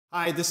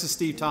Hi, this is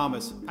Steve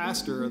Thomas,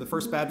 pastor of the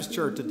First Baptist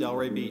Church at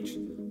Delray Beach.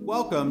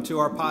 Welcome to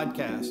our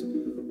podcast.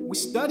 We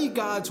study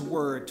God's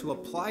Word to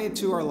apply it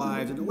to our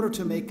lives in order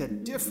to make a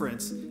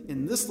difference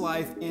in this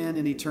life and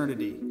in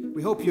eternity.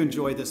 We hope you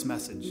enjoy this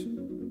message.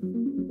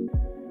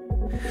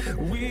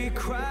 We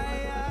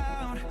cry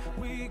out,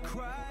 we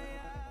cry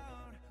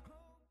out.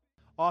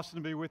 Awesome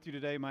to be with you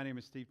today. My name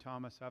is Steve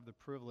Thomas. I have the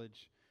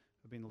privilege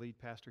of being the lead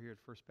pastor here at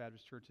First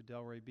Baptist Church at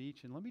Delray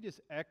Beach. And let me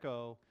just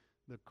echo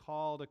the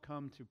call to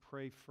come to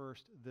pray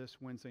first this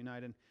Wednesday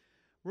night. And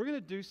we're going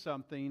to do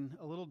something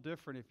a little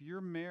different. If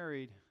you're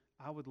married,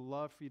 I would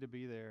love for you to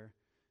be there.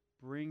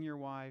 Bring your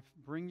wife,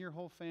 bring your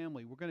whole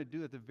family. We're going to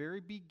do at the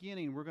very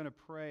beginning, we're going to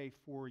pray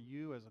for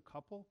you as a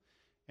couple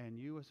and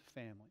you as a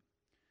family.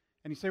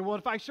 And you say, well,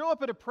 if I show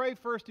up at a Pray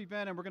First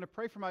event and we're going to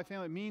pray for my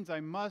family, it means I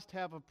must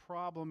have a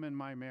problem in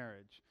my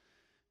marriage.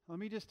 Let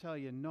me just tell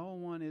you, no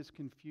one is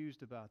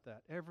confused about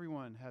that.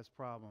 Everyone has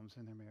problems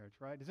in their marriage,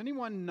 right? Does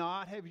anyone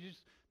not have,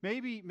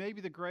 maybe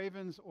the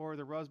Gravens or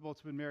the Rusbolts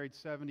have been married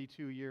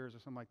 72 years or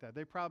something like that.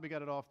 They probably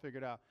got it all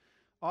figured out.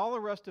 All the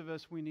rest of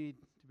us, we need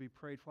to be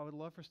prayed for. I would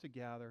love for us to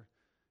gather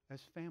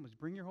as families.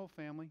 Bring your whole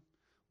family.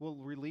 We'll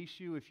release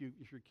you if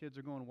your kids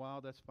are going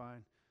wild, that's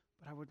fine.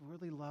 But I would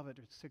really love it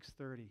at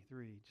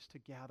 6:33 just to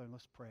gather and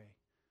let's pray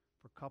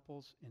for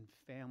couples and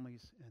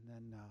families, and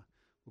then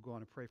we'll go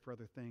on and pray for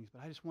other things.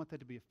 But I just want that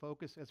to be a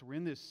focus as we're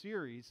in this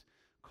series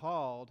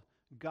called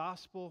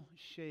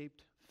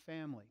Gospel-Shaped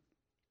Family.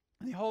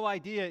 And the whole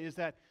idea is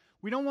that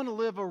we don't want to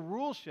live a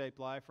rule-shaped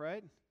life,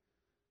 right?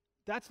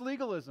 That's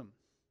legalism.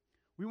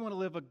 We want to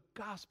live a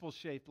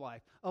gospel-shaped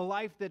life, a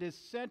life that is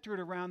centered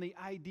around the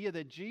idea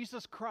that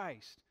Jesus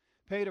Christ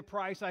paid a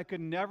price I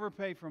could never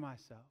pay for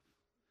myself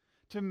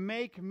to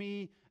make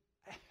me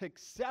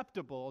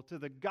acceptable to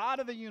the God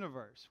of the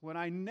universe when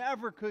I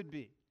never could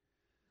be.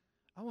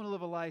 I want to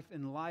live a life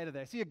in light of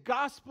that. See, a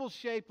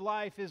gospel-shaped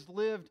life is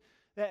lived,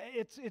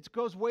 it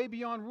goes way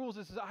beyond rules.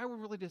 It says,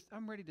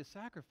 I'm ready to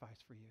sacrifice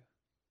for you.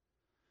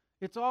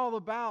 It's all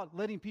about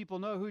letting people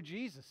know who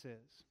Jesus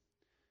is.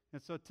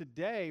 And so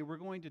today we're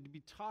going to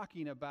be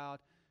talking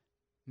about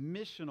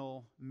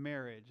missional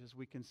marriage as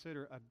we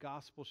consider a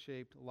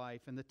gospel-shaped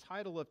life. And the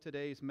title of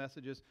today's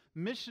message is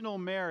Missional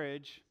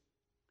Marriage.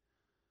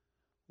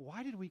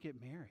 Why did we get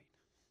married?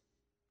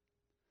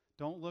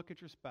 Don't look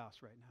at your spouse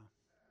right now.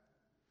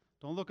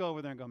 Don't look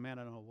over there and go, man,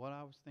 I don't know what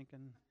I was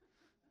thinking.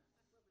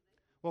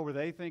 What were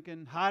they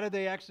thinking? How did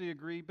they actually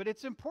agree? But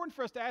it's important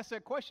for us to ask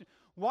that question.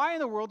 Why in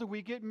the world did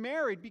we get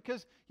married?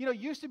 Because, it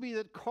used to be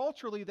that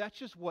culturally that's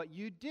just what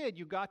you did.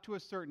 You got to a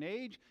certain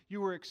age,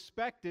 you were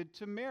expected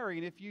to marry.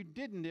 And if you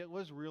didn't, it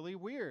was really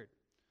weird.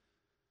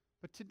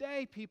 But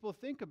today people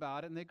think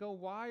about it and they go,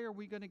 why are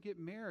we going to get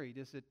married?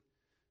 Is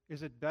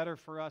it better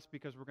for us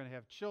because we're going to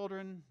have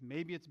children?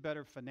 Maybe it's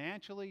better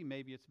financially.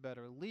 Maybe it's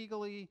better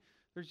legally.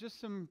 There's just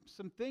some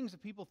things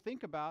that people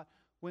think about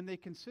when they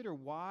consider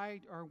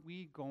why are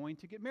we going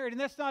to get married. And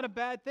that's not a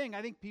bad thing.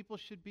 I think people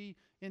should be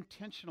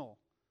intentional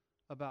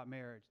about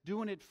marriage,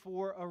 doing it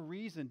for a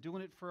reason,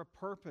 doing it for a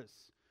purpose.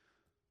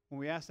 When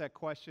we ask that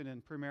question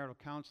in premarital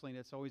counseling,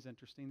 it's always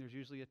interesting. There's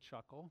usually a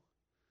chuckle.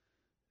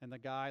 And the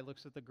guy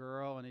looks at the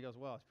girl and he goes,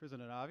 well,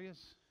 isn't it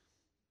obvious?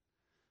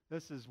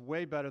 This is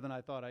way better than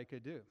I thought I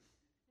could do.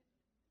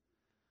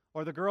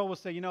 Or the girl will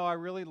say, I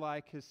really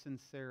like his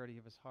sincerity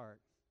of his heart.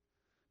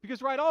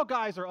 Because, right, all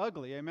guys are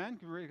ugly, amen?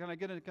 Can I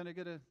get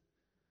a,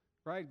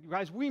 right?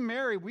 Guys, we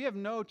have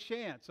no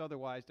chance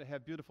otherwise to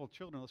have beautiful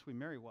children unless we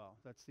marry well.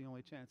 That's the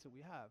only chance that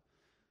we have.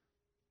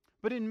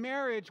 But in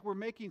marriage, we're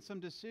making some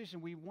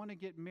decision. We want to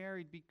get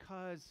married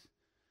because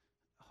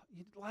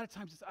a lot of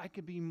times we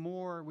could be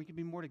more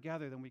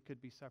together than we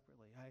could be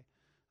separately.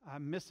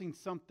 I'm missing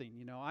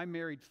something, I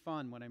married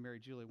fun when I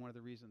married Julie, one of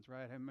the reasons,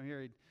 right? I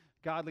married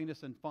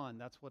godliness and fun.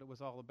 That's what it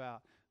was all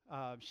about.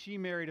 She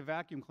married a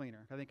vacuum cleaner.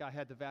 I think I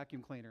had the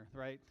vacuum cleaner,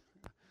 right?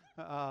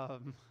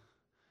 But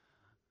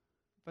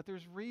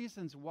there's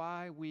reasons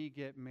why we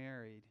get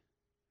married,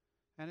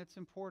 and it's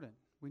important.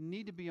 We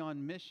need to be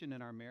on mission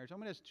in our marriage. I'm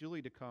going to ask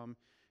Julie to come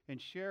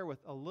and share with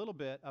a little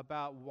bit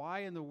about why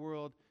in the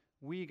world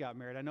we got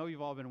married. I know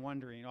you've all been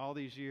wondering all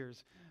these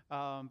years,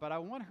 but I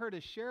want her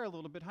to share a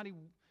little bit. Honey,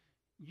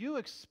 you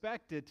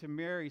expected to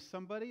marry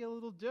somebody a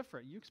little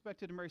different. You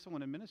expected to marry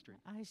someone in ministry.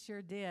 I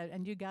sure did.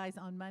 And you guys,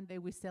 on Monday,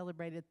 we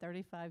celebrated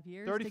 35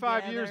 years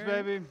 35 together. years,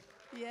 baby.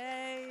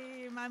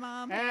 Yay. My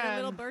mom had a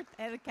little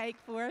birthday cake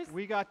for us.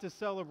 We got to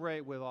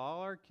celebrate with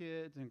all our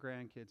kids and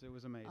grandkids. It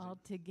was amazing. All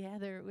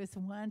together. It was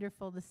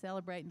wonderful to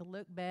celebrate and to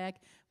look back.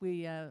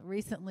 We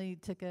recently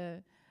took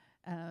a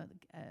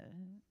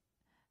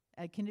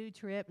canoe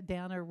trip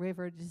down a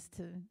river just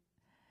to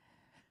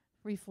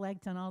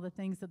reflect on all the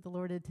things that the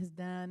Lord has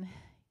done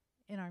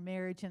in our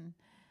marriage and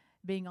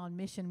being on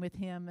mission with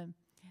Him. And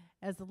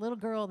as a little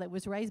girl that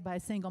was raised by a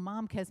single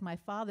mom because my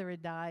father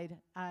had died,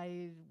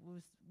 I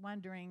was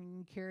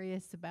wondering,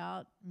 curious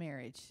about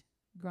marriage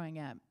growing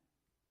up.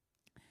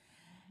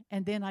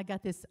 And then I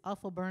got this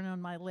awful burn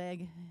on my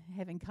leg,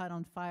 having caught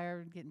on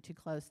fire, getting too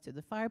close to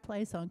the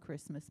fireplace on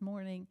Christmas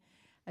morning.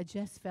 I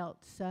just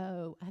felt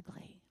so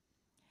ugly.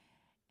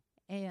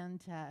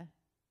 and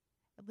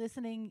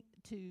listening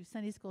to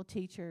Sunday school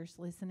teachers,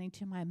 listening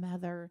to my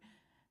mother,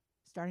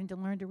 starting to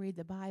learn to read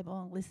the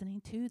Bible,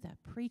 listening to the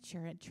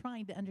preacher, and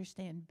trying to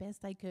understand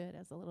best I could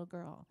as a little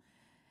girl.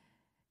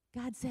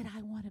 God said,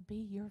 I want to be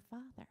your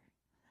father.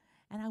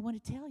 And I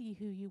want to tell you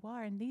who you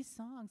are. And these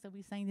songs that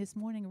we sang this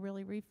morning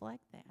really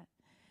reflect that.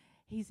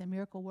 He's a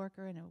miracle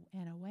worker and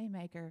a way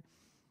maker.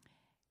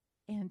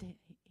 And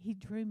he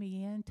drew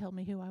me in, told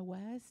me who I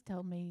was,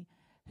 told me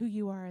who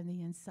you are on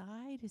the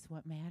inside is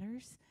what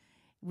matters.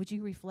 Would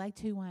you reflect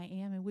who I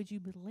am, and would you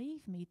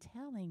believe me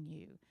telling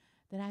you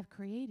that I've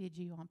created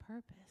you on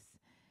purpose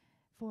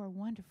for a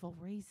wonderful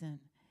reason?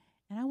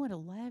 And I want to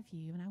love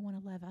you, and I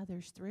want to love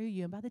others through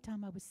you. And by the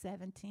time I was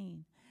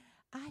 17,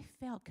 I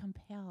felt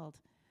compelled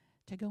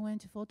to go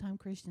into full-time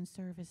Christian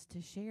service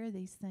to share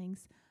these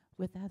things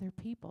with other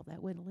people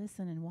that would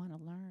listen and want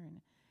to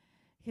learn.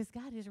 Because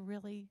God is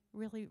really,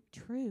 really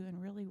true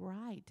and really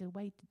right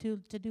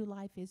to do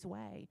life His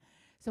way.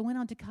 So I went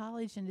on to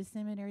college and to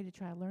seminary to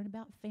try to learn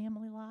about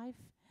family life,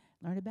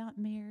 learn about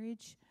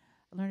marriage,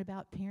 learn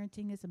about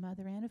parenting as a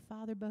mother and a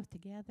father both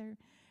together,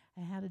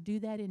 and how to do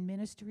that in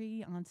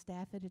ministry on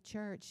staff at a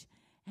church.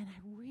 And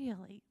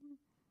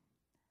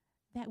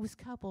that was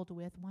coupled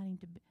with wanting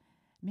to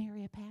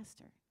marry a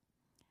pastor.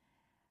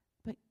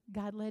 But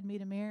God led me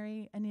to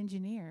marry an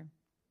engineer.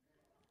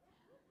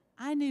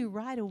 I knew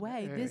right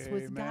away this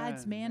was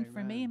God's man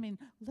for me. I mean,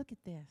 look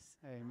at this.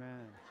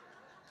 Amen.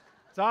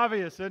 It's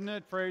obvious, isn't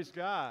it? Praise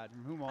God,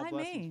 from whom all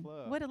blessings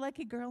flow. What a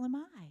lucky girl am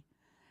I.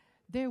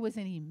 There was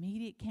an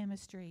immediate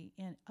chemistry,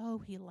 and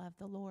he loved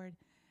the Lord.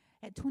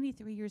 At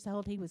 23 years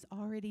old, he was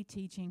already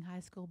teaching high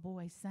school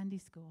boys Sunday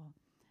school.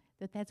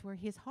 That's where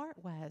his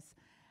heart was.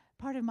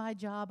 Part of my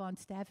job on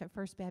staff at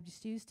First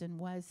Baptist Houston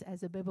was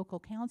as a biblical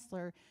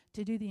counselor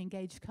to do the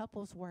engaged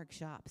couples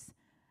workshops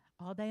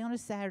all day on a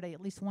Saturday,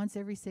 at least once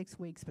every 6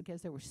 weeks,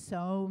 because there were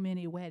so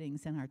many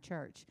weddings in our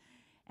church.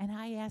 And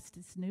I asked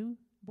this new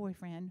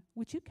boyfriend,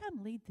 would you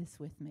come lead this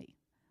with me?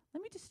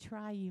 Let me just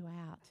try you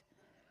out.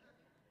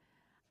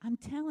 I'm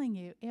telling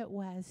you, it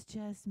was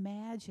just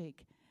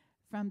magic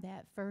from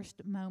that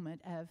first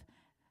moment of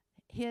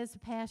his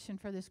passion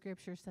for the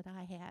scriptures that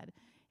I had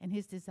and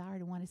his desire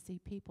to want to see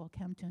people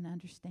come to an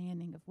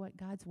understanding of what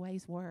God's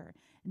ways were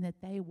and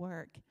that they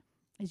work.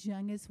 As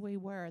young as we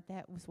were,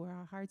 that was where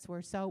our hearts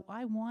were. So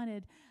I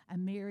wanted a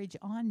marriage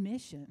on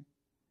mission,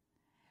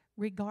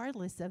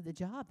 regardless of the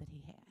job that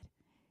he had.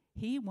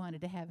 He wanted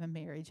to have a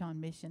marriage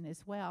on mission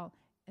as well,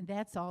 and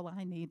that's all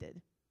I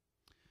needed.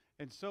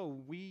 And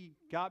so we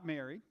got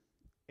married,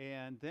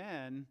 and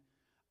then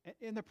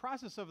in the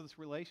process of this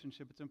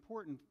relationship, it's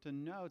important to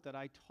note that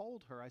I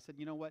told her, I said,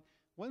 you know what,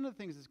 one of the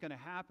things that's going to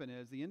happen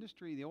is the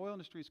oil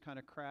industry is kind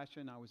of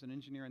crashing. I was an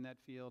engineer in that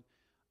field.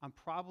 I'm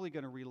probably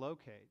going to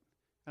relocate.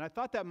 And I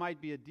thought that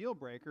might be a deal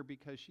breaker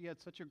because she had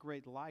such a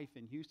great life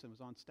in Houston,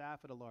 was on staff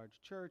at a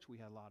large church. We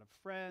had a lot of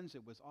friends.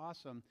 It was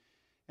awesome.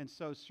 And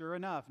so sure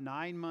enough,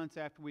 9 months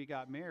after we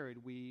got married,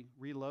 we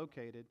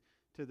relocated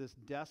to this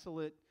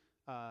desolate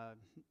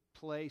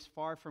place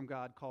far from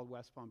God called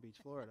West Palm Beach,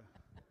 Florida.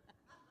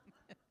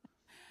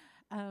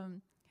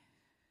 And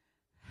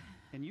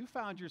you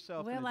found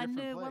yourself in a different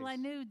place. Well, I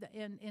knew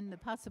in the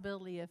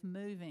possibility of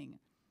moving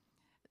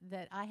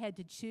that I had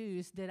to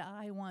choose, did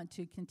I want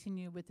to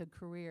continue with a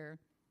career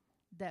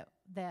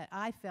that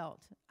I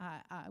felt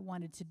I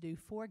wanted to do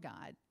for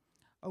God,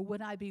 or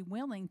would I be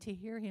willing to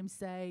hear Him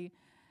say,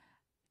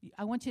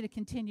 I want you to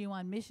continue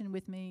on mission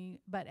with me,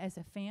 but as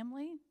a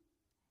family?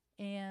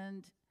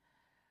 And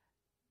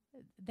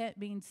that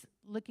means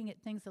looking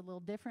at things a little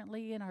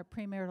differently. In our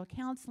premarital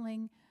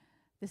counseling,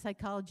 the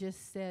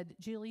psychologist said,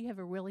 Julie, you have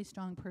a really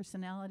strong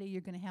personality.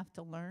 You're going to have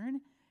to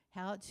learn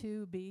how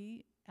to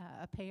be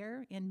a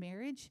pair in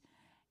marriage.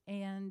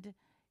 And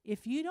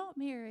if you don't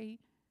marry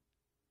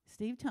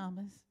Steve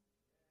Thomas,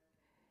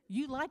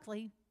 you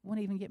likely won't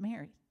even get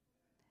married.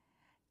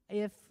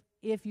 If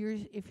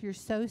you're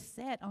so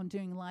set on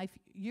doing life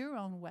your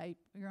own way,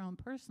 your own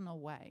personal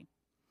way,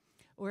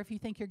 or if you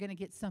think you're going to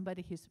get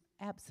somebody who's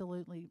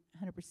absolutely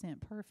 100%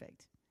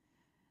 perfect.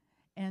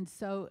 And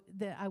so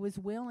I was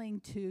willing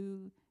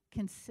to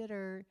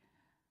consider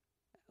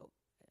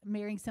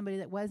marrying somebody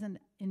that wasn't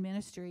in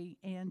ministry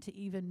and to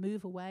even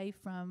move away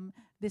from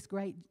this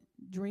great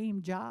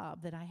dream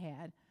job that I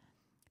had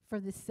for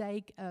the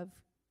sake of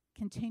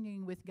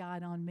continuing with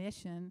God on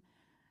mission,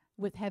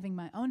 with having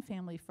my own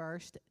family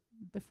first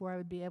before I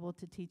would be able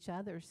to teach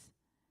others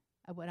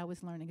what I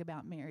was learning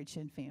about marriage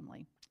and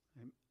family.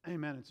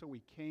 Amen. And so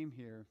we came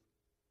here,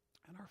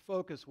 and our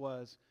focus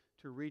was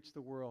to reach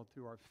the world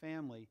through our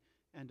family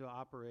and to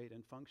operate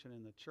and function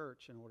in the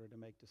church in order to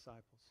make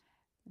disciples.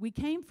 We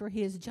came for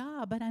His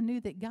job, but I knew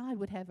that God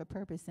would have a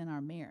purpose in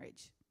our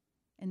marriage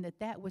and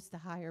that was the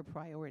higher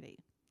priority,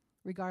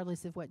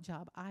 regardless of what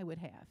job I would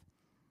have.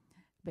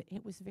 But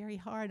it was very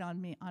hard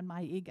on me, on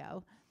my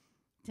ego,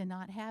 to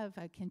not have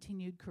a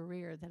continued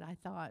career that I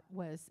thought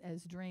was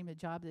as dream a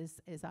job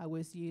as I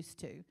was used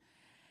to.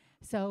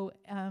 So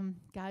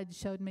God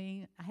showed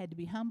me I had to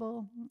be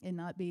humble and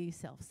not be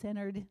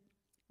self-centered,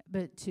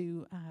 but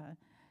to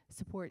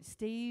support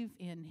Steve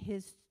in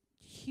his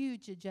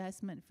huge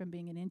adjustment from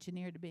being an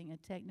engineer to being a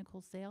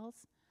technical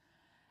sales.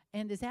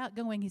 And as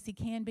outgoing as he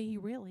can be, he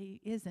really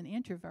is an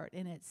introvert,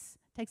 and it's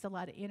takes a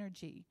lot of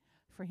energy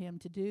for him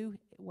to do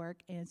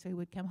work, and so he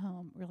would come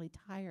home really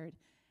tired.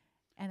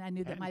 And I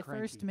knew that And my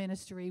cranky. first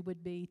ministry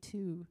would be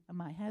to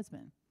my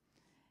husband.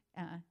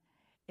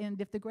 And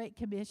if the Great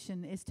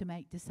Commission is to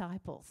make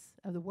disciples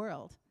of the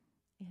world,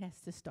 it has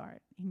to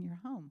start in your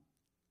home.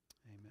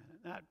 Amen.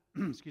 And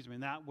that, excuse me,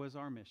 and that was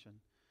our mission.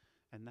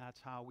 And that's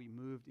how we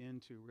moved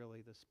into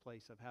really this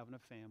place of having a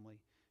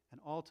family.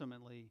 And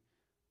ultimately,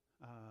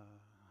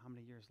 how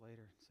many years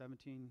later?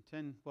 17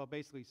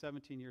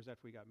 years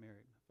after we got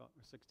married. Or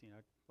 16,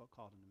 I felt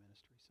called into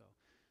ministry. So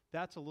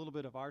that's a little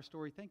bit of our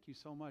story. Thank you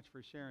so much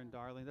for sharing,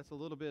 darling. That's a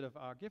little bit of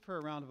give her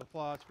a round of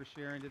applause for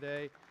sharing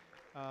today.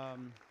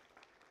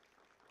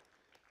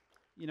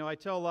 You know, I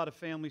tell a lot of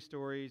family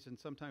stories, and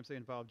sometimes they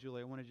involve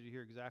Julie. I wanted you to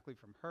hear exactly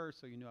from her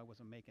so you knew I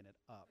wasn't making it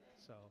up.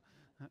 So,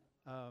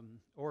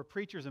 or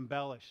preachers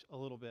embellish a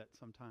little bit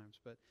sometimes.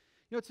 But,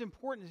 you know, it's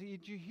important.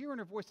 Did you hear in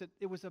her voice that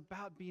it was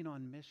about being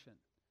on mission?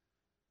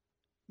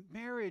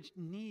 Marriage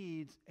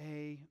needs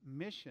a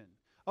mission.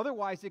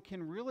 Otherwise, it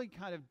can really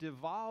kind of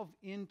devolve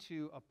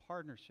into a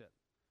partnership.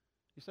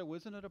 You say, well,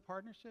 isn't it a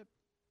partnership?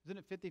 Isn't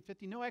it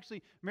 50-50? No,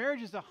 actually,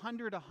 marriage is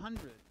 100-100,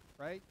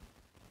 right?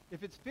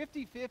 If it's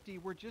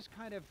 50-50, we're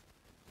kind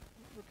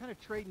of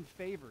trading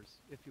favors,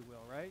 if you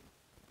will, right?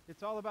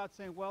 It's all about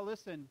saying, well,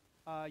 listen,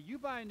 you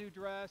buy a new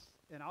dress,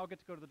 and I'll get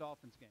to go to the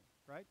Dolphins game,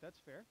 right? That's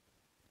fair.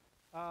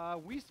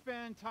 We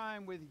spend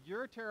time with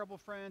your terrible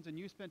friends, and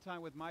you spend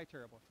time with my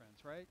terrible friends,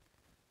 right?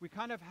 We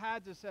kind of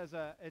had this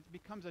it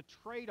becomes a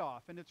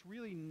trade-off, and it's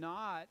really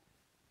not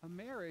a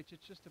marriage.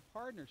 It's just a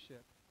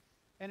partnership.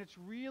 And it's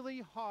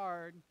really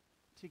hard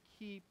to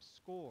keep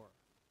score,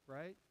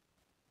 right?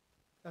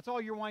 That's all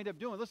you wind up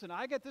doing. Listen,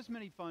 I get this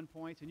many fun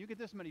points, and you get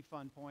this many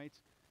fun points,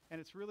 and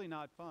it's really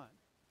not fun.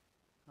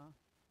 Huh?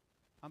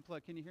 I'm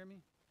plugged. Can you hear me?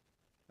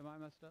 Am I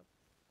messed up?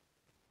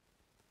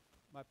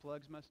 My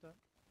plug's messed up?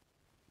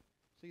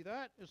 See,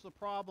 that is the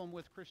problem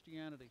with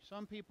Christianity.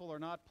 Some people are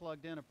not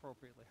plugged in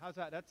appropriately. How's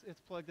that?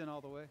 It's plugged in all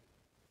the way.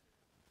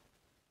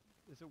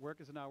 Is it work?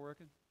 Is it not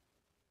working?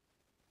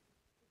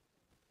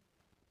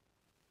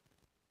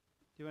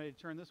 Do you want me to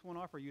turn this one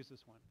off or use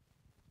this one?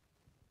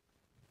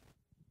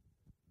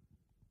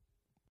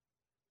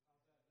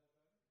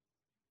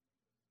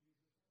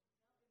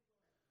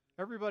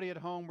 Everybody at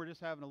home, we're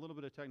just having a little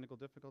bit of technical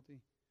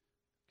difficulty.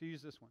 Do you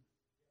use this one?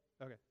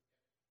 Okay.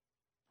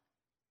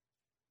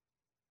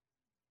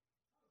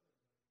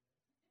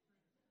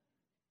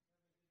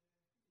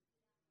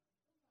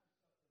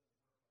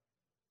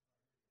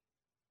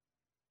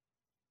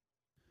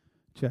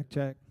 Check,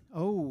 check.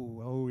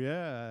 Oh,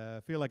 yeah.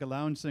 I feel like a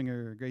lounge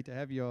singer. Great to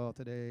have you all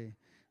today.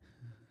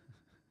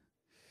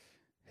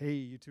 Hey,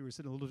 you two are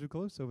sitting a little too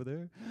close over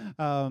there.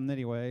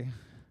 Anyway,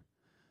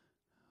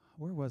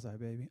 where was I,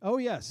 baby? Oh,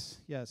 yes.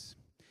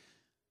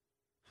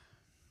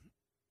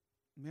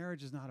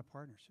 Marriage is not a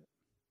partnership.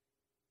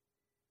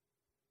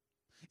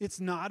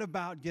 It's not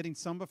about getting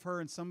some of her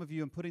and some of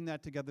you and putting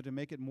that together to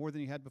make it more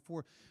than you had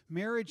before.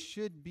 Marriage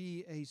should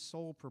be a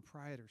sole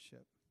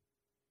proprietorship,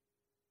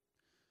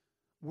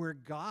 where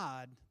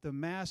God, the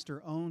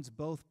master, owns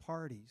both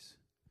parties,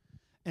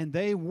 and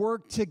they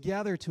work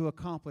together to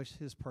accomplish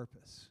his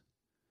purpose.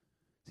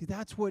 See,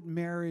 that's what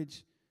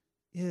marriage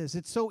is.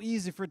 It's so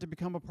easy for it to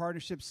become a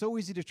partnership, so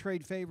easy to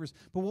trade favors,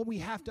 but what we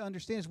have to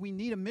understand is we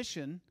need a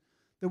mission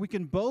that we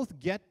can both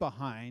get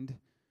behind. And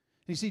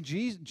you see,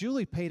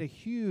 Julie paid a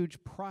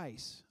huge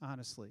price,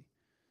 honestly,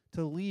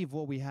 to leave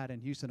what we had in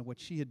Houston and what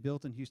she had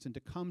built in Houston to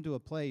come to a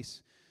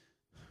place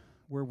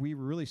where we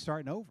were really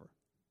starting over.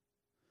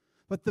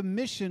 But the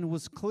mission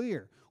was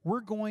clear.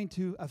 We're going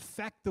to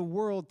affect the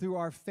world through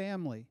our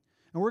family,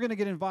 and we're going to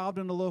get involved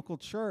in the local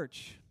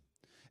church.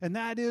 And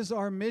that is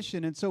our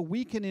mission. And so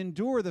we can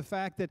endure the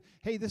fact that,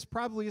 hey, this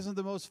probably isn't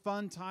the most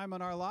fun time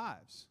in our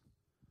lives.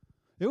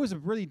 It was a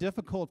really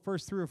difficult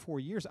first 3 or 4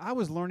 years. I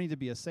was learning to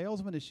be a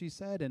salesman, as she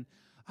said, and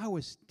I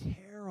was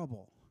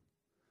terrible.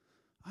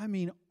 I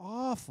mean,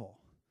 awful.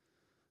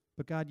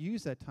 But God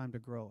used that time to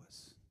grow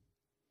us.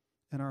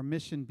 And our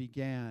mission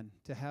began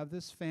to have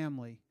this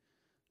family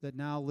that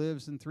now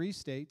lives in 3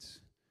 states,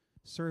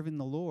 serving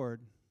the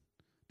Lord,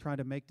 trying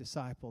to make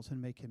disciples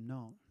and make him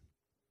known.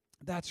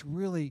 That's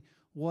really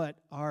what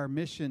our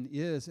mission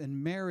is,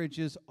 and marriage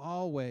is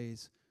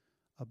always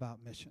about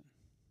mission.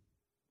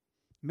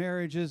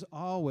 Marriage is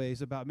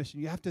always about mission.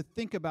 You have to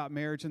think about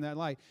marriage in that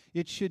light.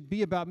 It should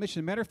be about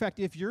mission. Matter of fact,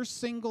 if you're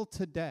single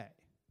today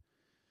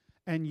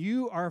and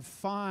you are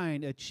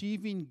fine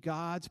achieving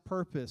God's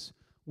purpose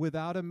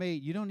without a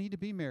mate, you don't need to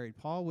be married.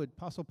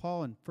 Apostle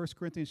Paul in 1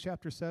 Corinthians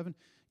chapter 7,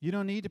 you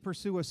don't need to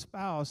pursue a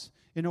spouse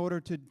in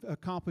order to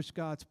accomplish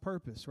God's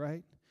purpose,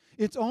 right?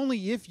 It's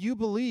only if you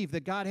believe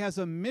that God has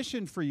a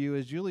mission for you,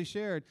 as Julie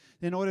shared,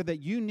 in order that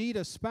you need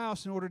a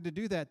spouse in order to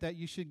do that, that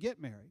you should get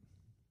married.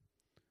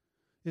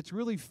 It's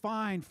really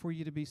fine for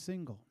you to be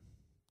single.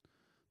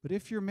 But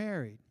if you're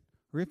married,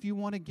 or if you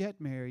want to get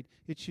married,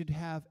 it should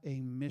have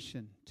a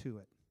mission to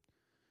it.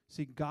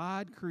 See,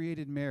 God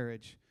created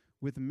marriage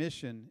with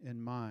mission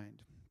in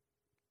mind.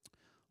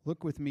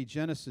 Look with me,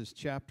 Genesis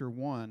chapter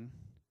 1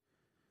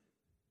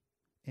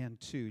 and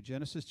 2.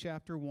 Genesis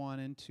chapter 1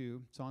 and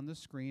 2. It's on the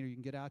screen, or you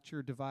can get out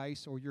your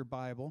device or your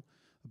Bible.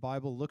 A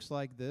Bible looks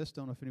like this.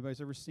 Don't know if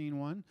anybody's ever seen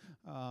one,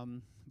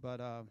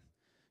 but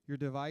your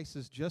device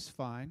is just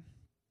fine.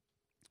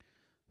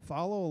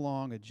 Follow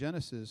along at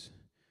Genesis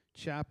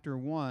chapter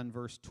 1,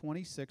 verse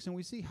 26, and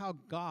we see how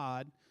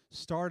God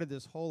started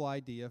this whole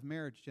idea of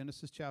marriage.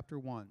 Genesis chapter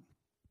 1.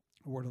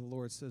 The word of the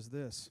Lord says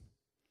this.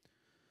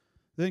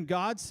 Then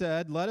God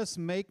said, "Let us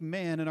make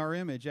man in our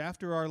image,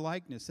 after our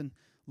likeness, and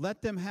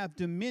let them have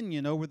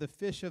dominion over the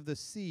fish of the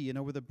sea, and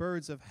over the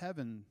birds of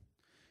heaven,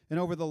 and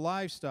over the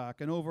livestock,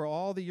 and over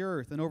all the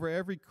earth, and over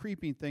every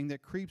creeping thing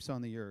that creeps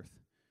on the earth."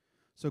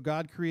 So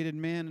God created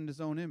man in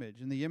his own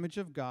image. In the image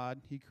of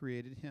God, he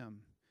created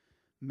him.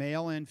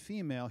 Male and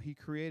female, he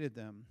created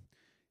them.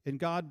 And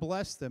God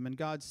blessed them, and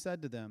God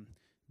said to them,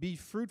 "Be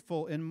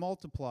fruitful and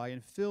multiply,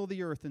 and fill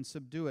the earth and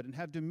subdue it, and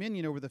have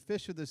dominion over the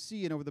fish of the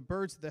sea, and over the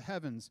birds of the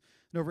heavens,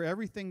 and over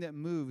everything that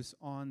moves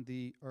on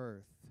the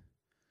earth."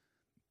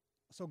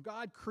 So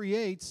God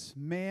creates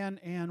man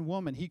and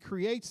woman. He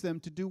creates them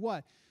to do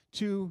what?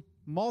 To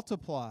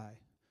multiply,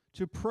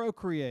 to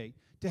procreate,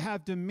 to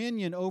have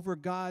dominion over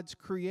God's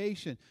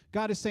creation.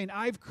 God is saying,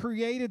 I've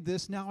created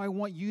this, now I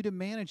want you to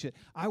manage it.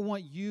 I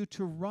want you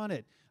to run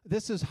it.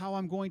 This is how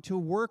I'm going to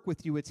work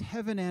with you. It's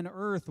heaven and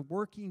earth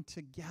working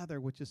together,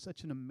 which is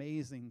such an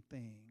amazing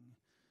thing.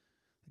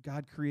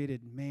 God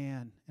created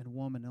man and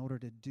woman in order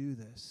to do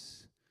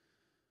this.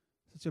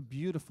 Such a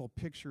beautiful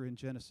picture in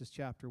Genesis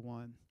chapter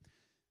 1.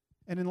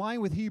 And in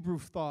line with Hebrew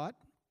thought,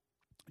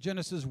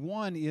 Genesis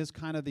 1 is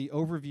kind of the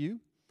overview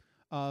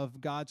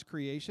of God's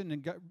creation,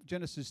 and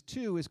Genesis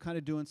 2 is kind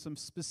of doing some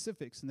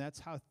specifics, and that's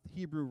how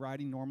Hebrew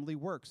writing normally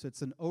works.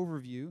 It's an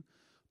overview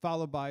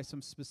followed by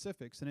some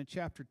specifics. And in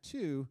chapter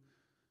 2,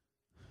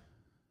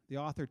 the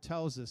author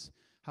tells us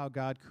how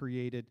God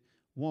created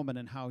woman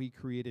and how he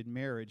created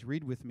marriage.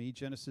 Read with me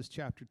Genesis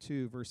chapter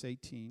 2, verse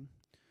 18.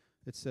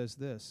 It says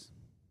this.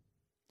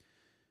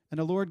 "And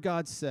the Lord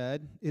God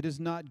said, 'It is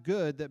not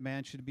good that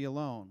man should be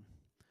alone.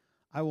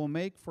 I will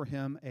make for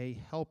him a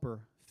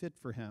helper fit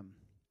for him.'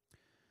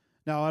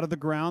 Now out of the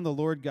ground the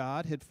Lord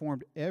God had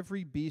formed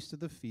every beast of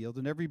the field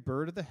and every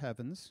bird of the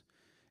heavens,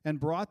 and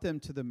brought them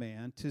to the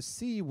man to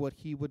see what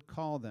he would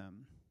call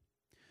them.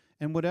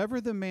 And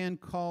whatever the man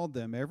called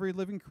them, every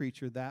living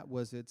creature, that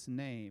was its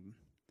name.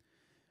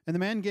 And the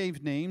man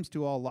gave names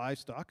to all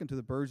livestock, and to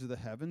the birds of the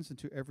heavens, and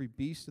to every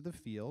beast of the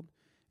field.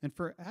 And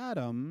for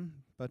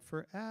Adam,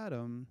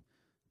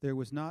 there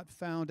was not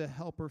found a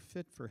helper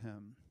fit for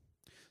him.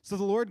 So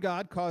the Lord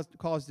God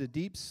caused a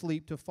deep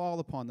sleep to fall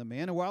upon the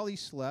man, and while he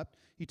slept,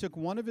 he took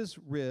one of his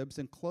ribs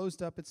and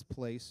closed up its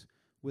place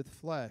with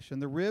flesh. And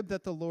the rib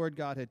that the Lord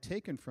God had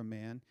taken from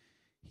man,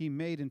 he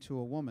made into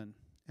a woman,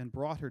 and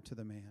brought her to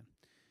the man.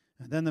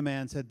 And then the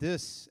man said,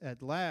 'This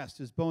at last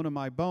is bone of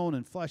my bone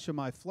and flesh of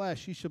my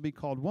flesh. She shall be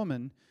called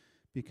woman,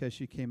 because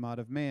she came out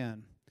of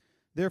man.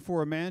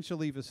 Therefore a man shall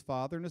leave his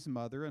father and his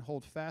mother, and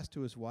hold fast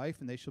to his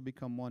wife, and they shall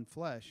become one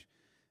flesh.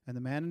 And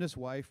the man and his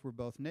wife were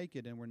both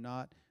naked, and were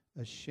not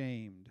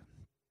ashamed.'"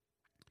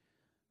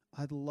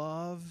 I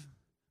love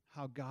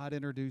how God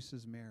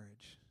introduces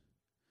marriage.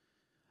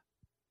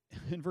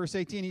 In verse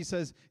 18, he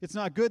says, it's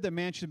not good that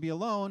man should be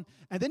alone.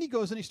 And then he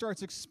goes and he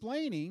starts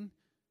explaining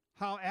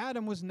how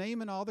Adam was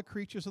naming all the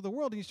creatures of the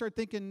world. And you start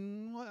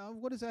thinking, well,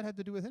 what does that have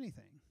to do with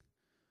anything?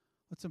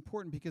 It's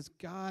important because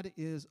God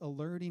is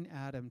alerting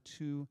Adam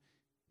to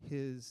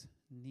his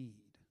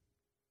need.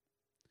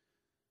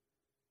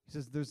 He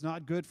says, there's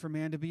not good for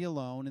man to be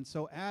alone. And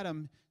so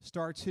Adam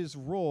starts his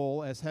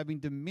role as having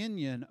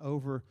dominion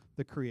over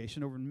the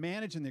creation, over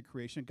managing the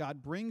creation.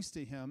 God brings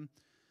to him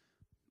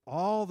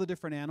all the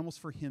different animals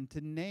for him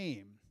to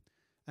name.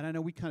 And I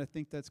know we kind of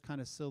think that's kind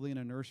of silly in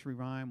a nursery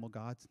rhyme.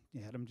 Well,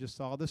 Adam just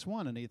saw this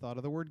one and he thought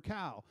of the word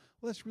cow.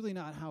 Well, that's really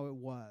not how it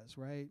was,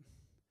 right?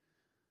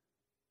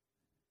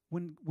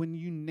 When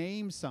you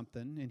name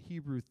something in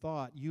Hebrew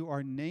thought, you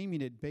are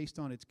naming it based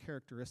on its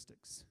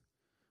characteristics,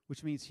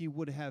 which means he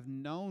would have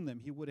known them.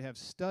 He would have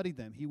studied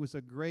them. He was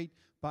a great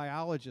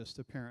biologist,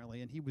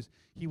 apparently, and he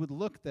would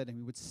look at them.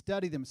 He would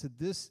study them and said,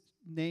 this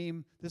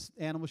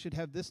animal should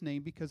have this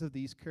name because of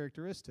these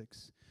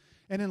characteristics.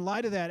 And in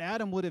light of that,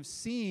 Adam would have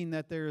seen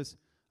that there's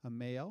a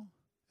male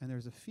and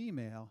there's a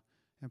female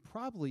and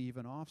probably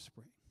even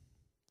offspring.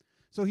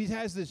 So he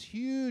has this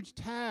huge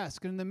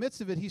task, and in the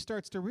midst of it, he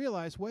starts to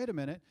realize, wait a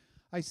minute,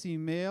 I see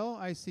male,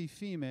 I see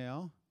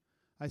female,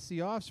 I see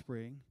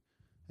offspring,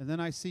 and then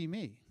I see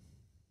me.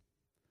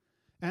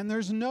 And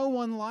there's no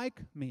one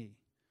like me.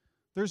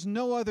 There's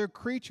no other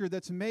creature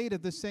that's made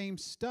of the same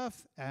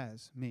stuff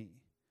as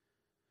me.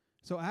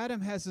 So Adam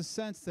has a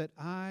sense that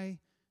I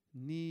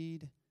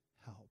need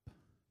help,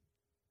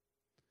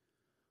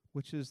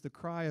 which is the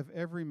cry of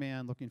every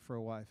man looking for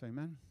a wife.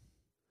 Amen?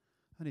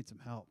 I need some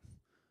help.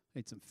 I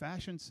need some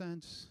fashion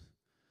sense.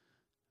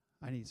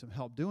 I need some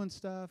help doing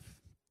stuff.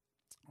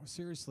 Or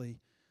seriously,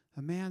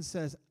 a man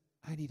says,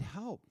 I need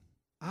help.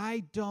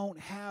 I don't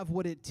have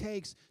what it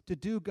takes to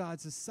do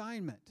God's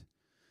assignment.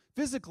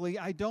 Physically,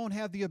 I don't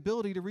have the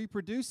ability to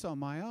reproduce on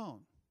my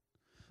own.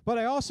 But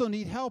I also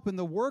need help in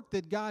the work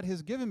that God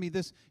has given me,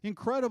 this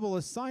incredible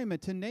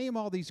assignment to name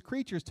all these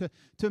creatures,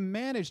 to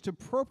manage, to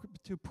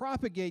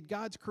propagate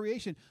God's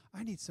creation.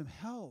 I need some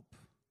help.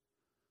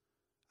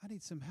 I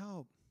need some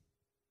help.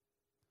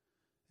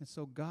 And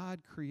so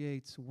God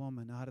creates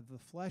woman out of the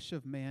flesh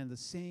of man, the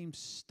same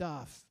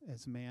stuff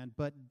as man,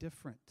 but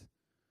different.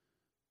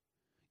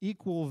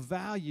 Equal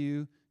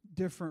value,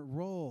 different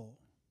role.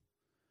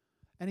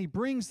 And he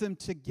brings them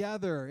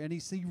together, and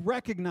he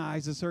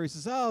recognizes her. He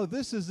says, oh,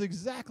 this is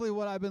exactly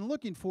what I've been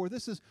looking for.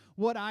 This is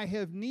what I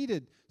have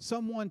needed.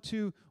 Someone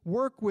to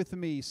work with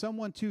me,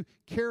 someone to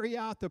carry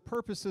out the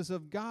purposes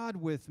of God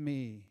with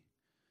me.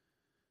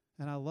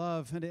 And I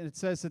love, and it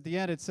says at the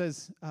end, it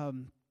says,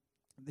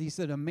 he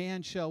said, a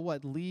man shall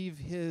what? Leave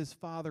his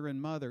father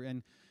and mother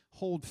and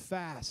hold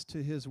fast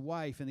to his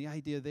wife. And the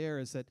idea there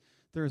is that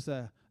there's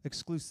a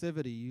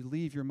exclusivity. You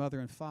leave your mother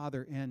and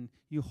father and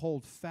you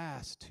hold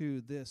fast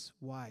to this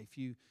wife.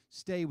 You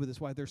stay with this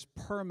wife. There's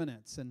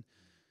permanence, and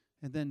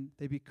then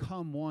they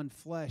become one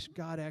flesh.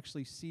 God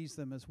actually sees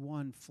them as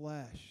one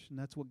flesh, and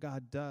that's what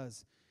God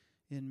does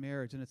in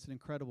marriage, and it's an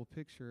incredible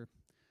picture.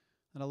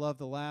 And I love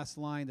the last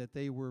line, that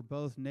they were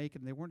both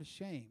naked and they weren't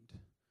ashamed,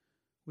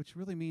 which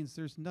really means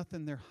there's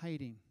nothing they're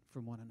hiding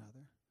from one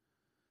another.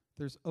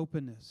 There's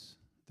openness.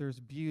 There's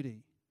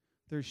beauty.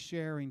 There's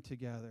sharing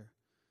together.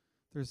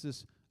 There's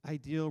this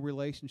ideal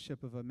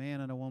relationship of a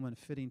man and a woman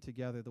fitting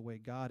together the way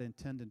God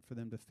intended for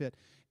them to fit,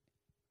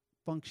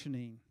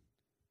 functioning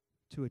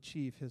to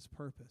achieve his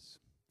purpose.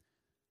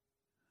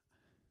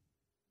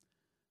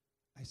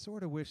 I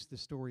sort of wish the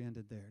story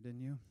ended there,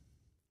 didn't you?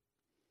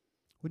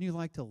 Wouldn't you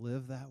like to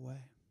live that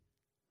way?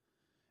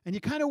 And you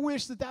kind of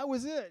wish that that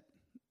was it,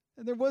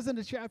 and there wasn't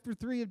a chapter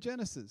 3 of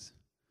Genesis.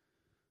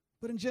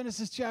 But in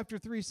Genesis chapter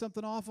 3,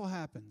 something awful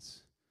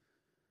happens.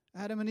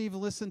 Adam and Eve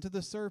listen to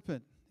the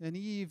serpent, and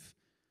Eve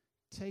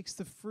takes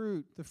the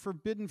fruit, the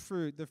forbidden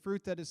fruit, the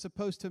fruit that is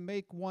supposed to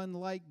make one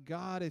like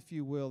God, if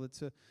you will.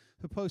 It's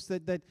supposed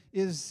that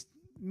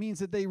means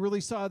that they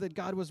really saw that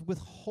God was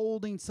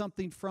withholding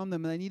something from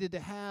them, and they needed to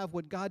have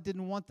what God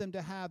didn't want them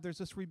to have. There's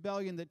this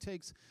rebellion that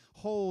takes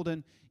hold,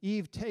 and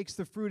Eve takes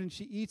the fruit and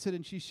she eats it,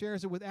 and she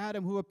shares it with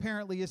Adam, who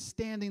apparently is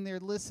standing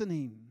there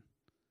listening.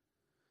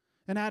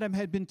 And Adam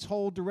had been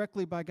told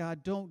directly by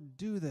God, don't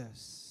do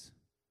this.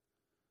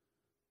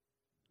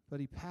 But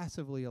he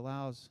passively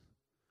allows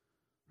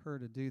her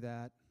to do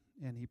that,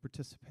 and he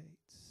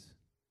participates.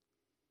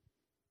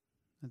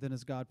 And then,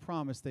 as God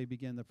promised, they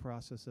begin the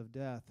process of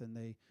death, and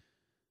they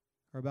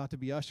are about to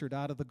be ushered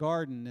out of the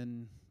garden,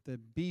 and the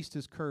beast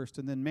is cursed,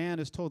 and then man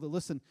is told that,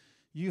 listen,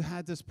 you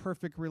had this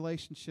perfect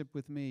relationship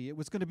with me. It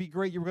was going to be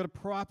great. You were going to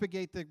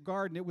propagate the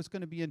garden. It was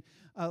going to be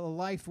a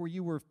life where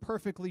you were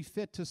perfectly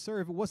fit to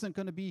serve. It wasn't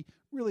going to be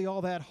really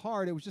all that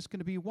hard. It was just going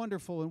to be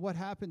wonderful. And what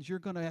happens? You're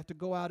going to have to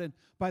go out, and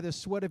by the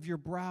sweat of your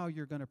brow,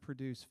 you're going to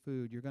produce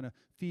food. You're going to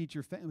feed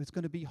your family. It's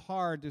going to be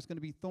hard. There's going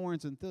to be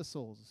thorns and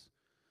thistles.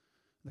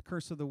 The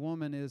curse of the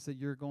woman is that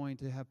you're going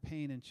to have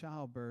pain in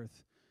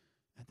childbirth.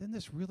 And then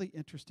this really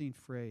interesting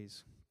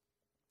phrase.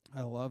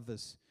 I love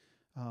this,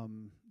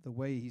 the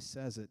way he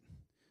says it.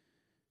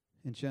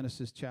 In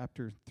Genesis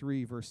chapter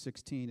 3, verse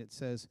 16, it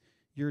says,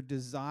 your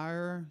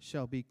desire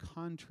shall be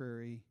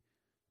contrary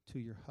to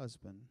your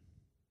husband,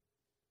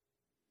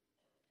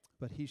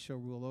 but he shall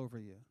rule over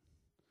you.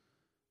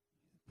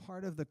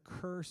 Part of the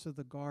curse of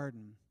the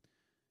garden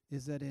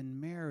is that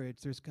in marriage,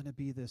 there's going to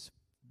be this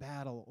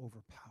battle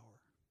over power.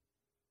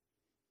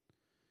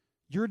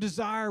 Your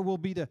desire will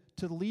be to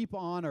leap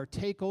on or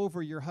take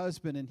over your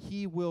husband, and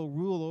he will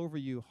rule over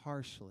you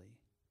harshly.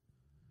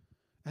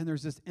 And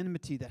there's this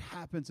enmity that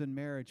happens in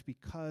marriage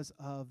because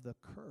of the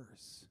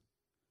curse.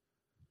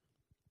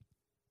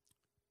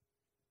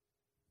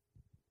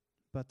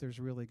 But there's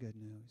really good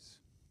news.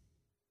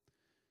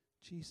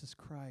 Jesus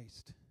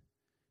Christ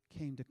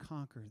came to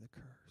conquer the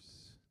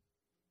curse.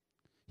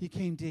 He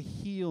came to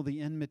heal the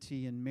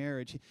enmity in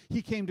marriage.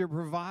 He came to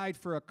provide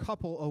for a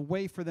couple a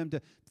way for them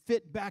to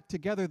fit back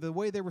together the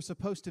way they were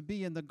supposed to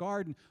be in the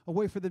garden, a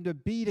way for them to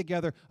be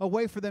together, a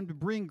way for them to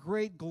bring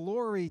great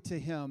glory to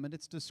him. And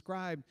it's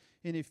described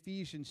in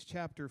Ephesians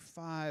chapter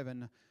 5.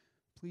 And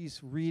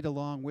please read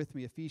along with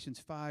me. Ephesians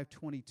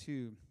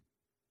 5:22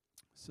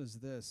 says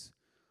this,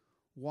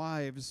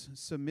 wives,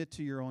 submit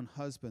to your own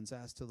husbands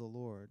as to the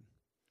Lord.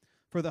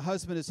 For the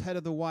husband is head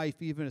of the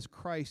wife, even as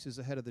Christ is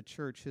the head of the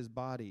church, his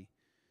body,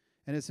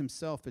 and is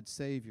himself its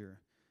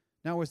Savior.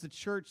 Now, as the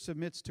church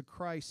submits to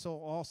Christ, so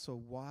also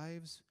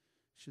wives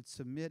should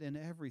submit in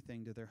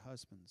everything to their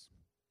husbands.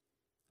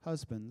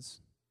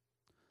 Husbands,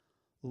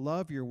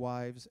 love your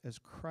wives as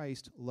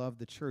Christ loved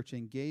the church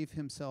and gave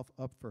himself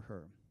up for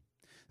her,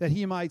 that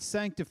he might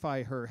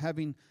sanctify her,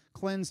 having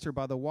cleansed her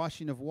by the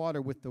washing of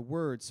water with the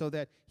word, so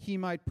that he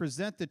might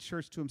present the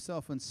church to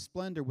himself in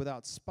splendor,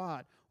 without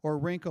spot or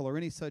wrinkle or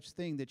any such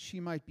thing, that she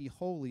might be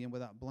holy and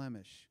without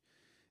blemish.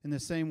 In the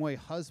same way,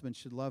 husbands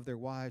should love their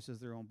wives as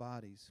their own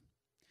bodies.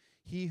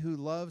 He who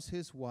loves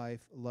his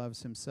wife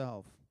loves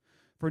himself.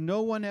 For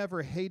no one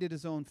ever hated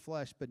his own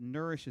flesh, but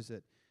nourishes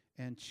it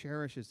and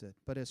cherishes it,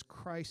 but as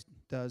Christ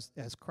does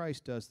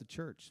the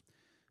church,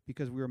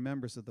 because we are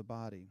members of the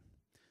body.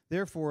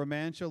 Therefore, a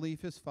man shall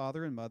leave his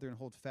father and mother and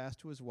hold fast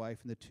to his wife,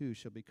 and the two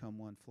shall become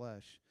one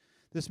flesh.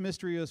 This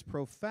mystery is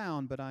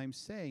profound, but I am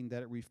saying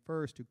that it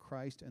refers to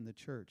Christ and the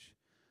church.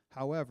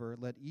 However,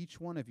 let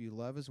each one of you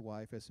love his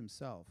wife as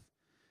himself,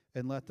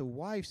 and let the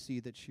wife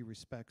see that she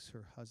respects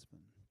her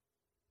husband.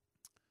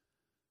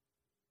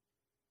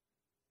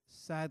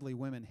 Sadly,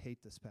 women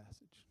hate this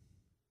passage.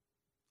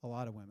 A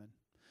lot of women.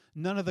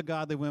 None of the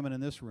godly women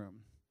in this room,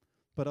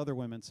 but other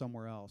women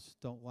somewhere else,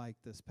 don't like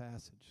this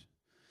passage.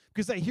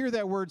 Because they hear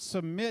that word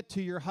submit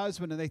to your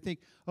husband and they think,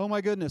 oh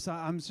my goodness,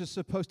 I'm just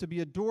supposed to be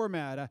a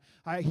doormat.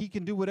 He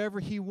can do whatever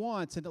he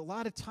wants. And a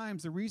lot of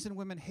times the reason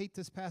women hate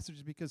this passage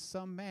is because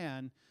some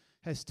man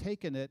has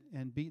taken it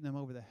and beaten them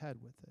over the head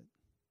with it.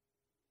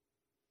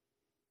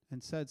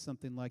 And said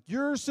something like,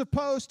 you're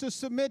supposed to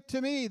submit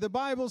to me. The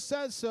Bible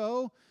says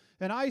so.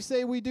 And I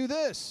say we do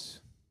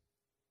this.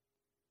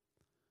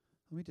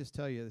 Let me just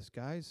tell you this,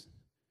 guys.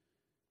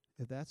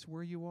 If that's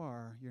where you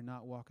are, you're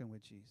not walking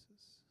with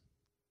Jesus.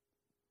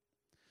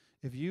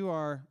 If you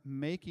are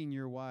making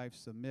your wife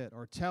submit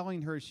or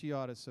telling her she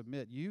ought to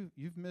submit,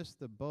 you've missed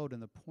the boat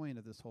and the point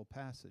of this whole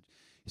passage.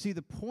 You see,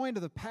 the point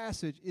of the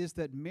passage is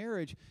that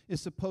marriage is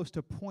supposed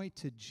to point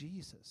to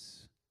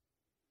Jesus.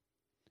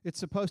 It's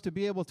supposed to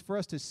be able for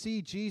us to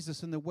see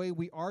Jesus in the way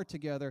we are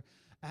together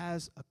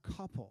as a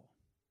couple.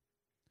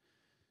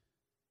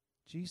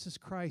 Jesus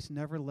Christ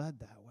never led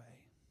that way.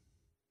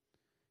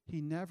 He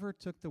never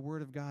took the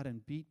Word of God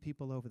and beat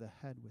people over the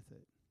head with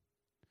it.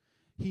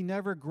 He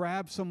never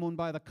grabbed someone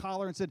by the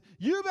collar and said,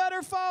 you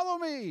better follow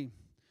me.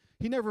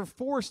 He never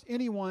forced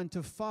anyone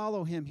to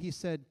follow him. He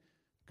said,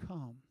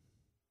 come,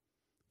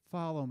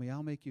 follow me.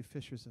 I'll make you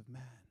fishers of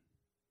men.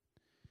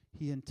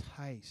 He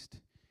enticed.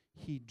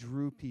 He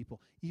drew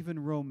people, even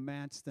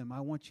romanced them. I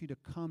want you to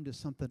come to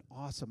something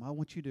awesome. I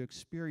want you to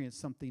experience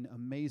something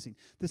amazing.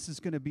 This is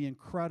going to be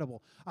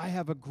incredible. I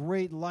have a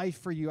great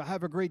life for you. I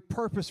have a great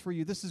purpose for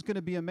you. This is going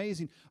to be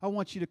amazing. I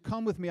want you to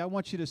come with me. I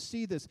want you to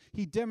see this.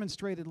 He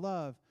demonstrated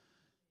love.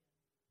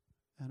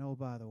 And oh,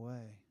 by the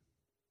way,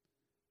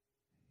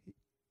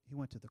 he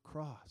went to the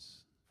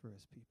cross for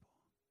his people,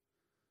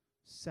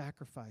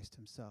 sacrificed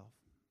himself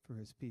for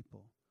his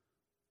people,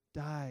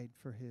 died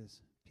for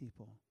his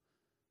people.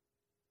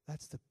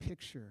 That's the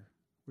picture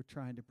we're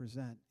trying to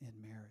present in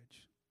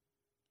marriage.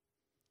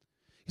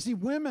 You see,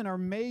 women are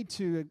made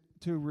to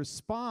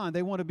respond.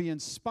 They want to be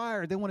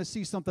inspired. They want to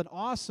see something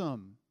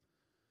awesome.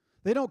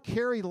 They don't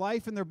carry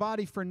life in their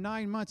body for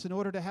 9 months in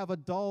order to have a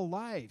dull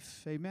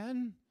life.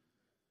 Amen?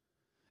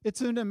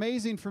 It's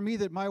amazing for me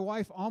that my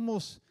wife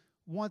almost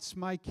wants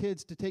my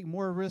kids to take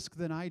more risk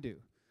than I do.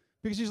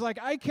 Because she's like,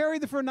 I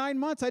carried them for 9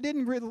 months. I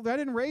didn't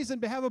raise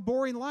them to have a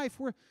boring life.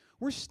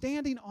 We're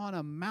standing on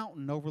a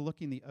mountain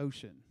overlooking the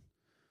ocean.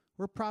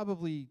 We're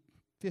probably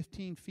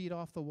 15 feet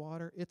off the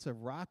water. It's a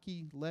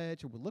rocky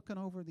ledge, and we're looking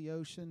over the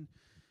ocean.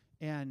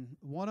 And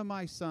one of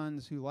my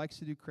sons, who likes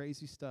to do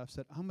crazy stuff,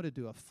 said, I'm going to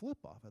do a flip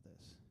off of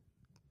this.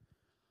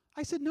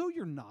 I said, no,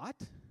 you're not.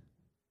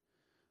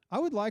 I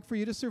would like for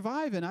you to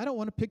survive, and I don't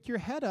want to pick your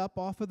head up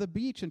off of the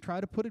beach and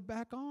try to put it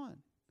back on.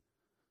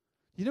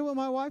 You know what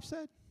my wife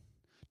said?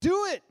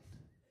 Do it.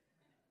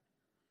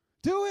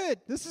 Do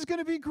it. This is going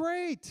to be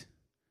great.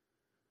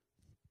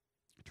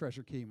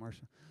 Treasure key,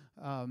 Marcia.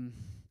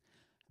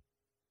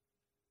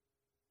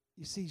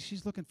 You see,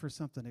 she's looking for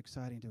something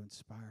exciting to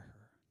inspire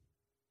her.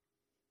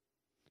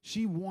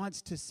 She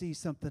wants to see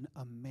something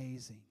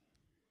amazing.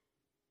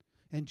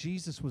 And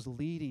Jesus was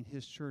leading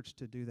his church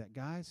to do that.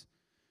 Guys,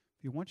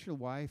 if you want your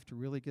wife to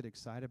really get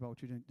excited about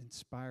what you're doing,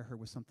 inspire her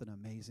with something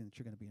amazing that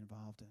you're going to be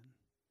involved in.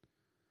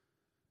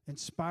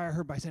 Inspire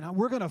her by saying,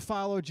 we're going to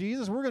follow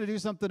Jesus. We're going to do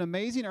something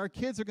amazing. Our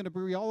kids are going to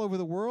be all over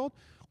the world.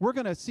 We're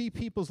going to see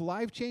people's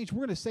life change.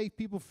 We're going to save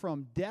people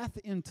from death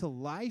into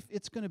life.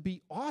 It's going to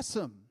be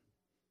awesome.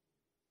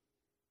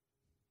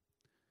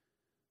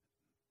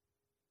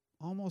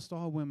 Almost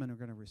all women are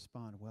going to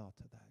respond well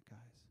to that, guys.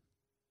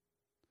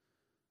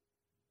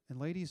 And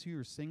ladies who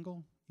are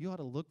single, you ought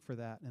to look for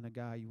that in a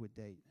guy you would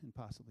date and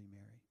possibly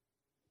marry.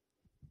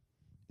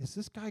 Is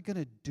this guy going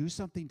to do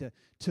something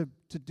to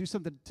do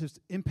something to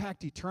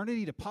impact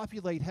eternity, to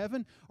populate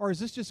heaven? Or is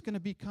this just going to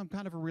become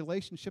kind of a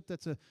relationship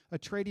that's a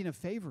trading of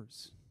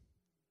favors?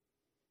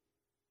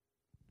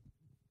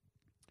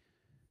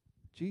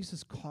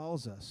 Jesus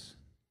calls us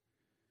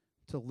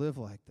to live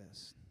like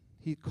this.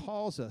 He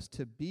calls us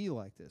to be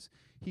like this.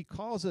 He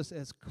calls us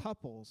as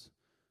couples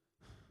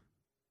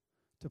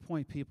to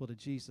point people to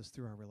Jesus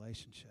through our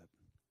relationship.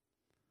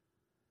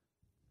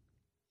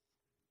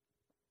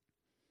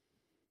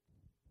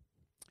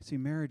 See,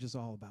 marriage is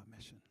all about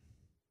mission.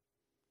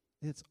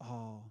 It's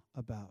all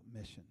about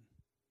mission.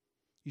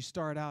 You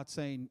start out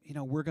saying,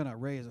 we're going to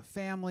raise a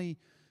family,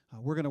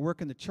 we're going to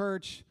work in the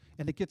church,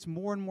 and it gets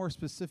more and more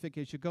specific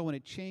as you go, and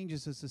it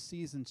changes as the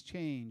seasons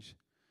change.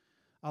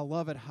 I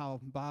love it how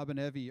Bob and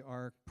Evie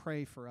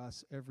pray for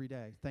us every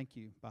day. Thank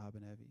you, Bob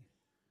and Evie.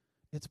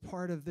 It's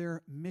part of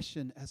their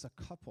mission as a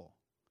couple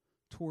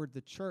toward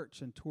the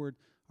church and toward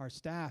our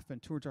staff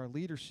and towards our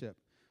leadership.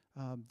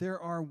 There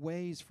are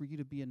ways for you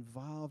to be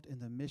involved in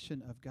the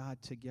mission of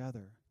God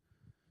together.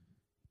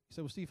 You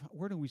say, well, Steve,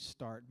 where do we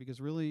start?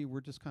 Because really,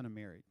 we're just kind of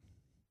married.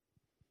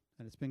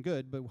 And it's been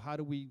good, but how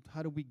do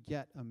we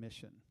get a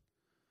mission?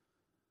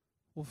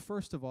 Well,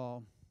 first of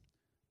all,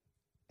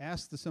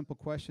 ask the simple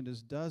question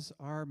does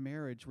our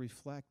marriage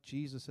reflect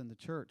Jesus and the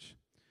church?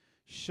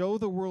 Show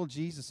the world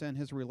Jesus and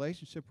his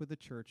relationship with the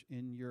church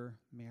in your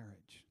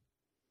marriage.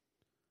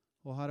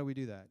 Well, how do we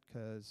do that?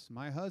 Because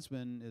my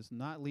husband is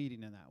not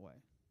leading in that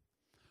way.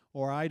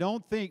 Or I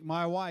don't think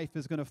my wife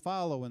is going to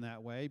follow in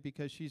that way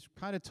because she's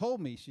kind of told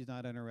me she's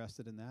not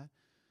interested in that.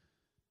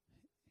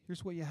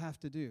 Here's what you have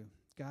to do.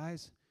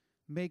 Guys,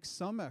 make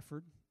some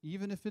effort,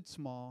 even if it's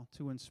small,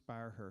 to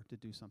inspire her to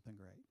do something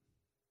great.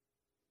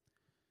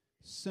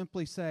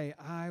 Simply say,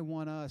 I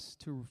want us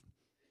to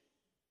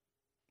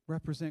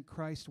represent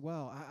Christ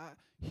well.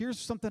 Here's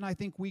something I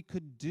think we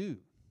could do.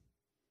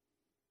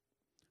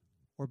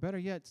 Or better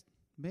yet,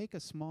 make a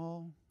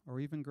small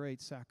or even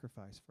great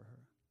sacrifice for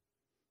her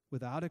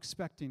without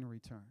expecting a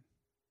return,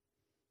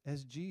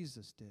 as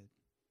Jesus did.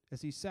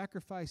 As he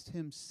sacrificed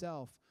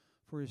himself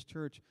for his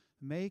church,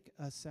 make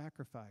a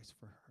sacrifice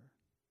for her.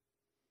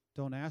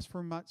 Don't ask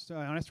for much. Don't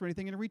ask for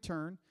anything in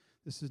return.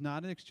 This is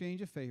not an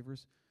exchange of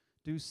favors.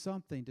 Do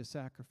something to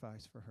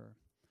sacrifice for her.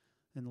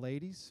 And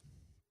ladies,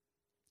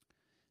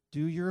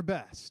 do your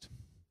best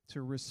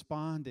to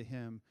respond to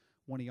him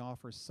when he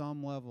offers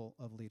some level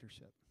of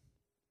leadership.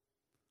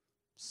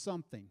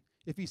 Something.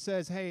 If he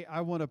says, hey,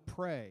 I want to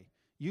pray,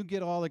 you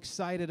get all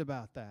excited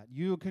about that.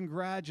 You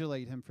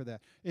congratulate him for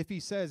that. If he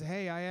says,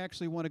 hey, I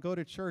actually want to go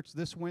to church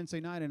this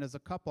Wednesday night, and as a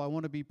couple, I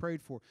want to be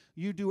prayed for,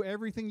 you do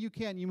everything you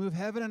can. You move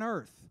heaven and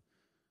earth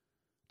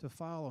to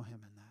follow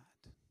him in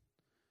that.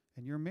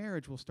 And your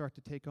marriage will start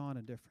to take on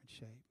a different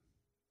shape.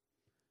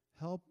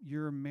 Help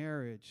your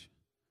marriage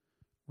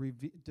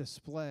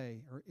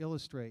display or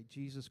illustrate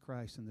Jesus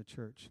Christ in the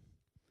church.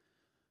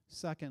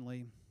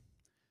 Secondly,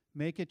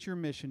 make it your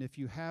mission. If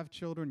you have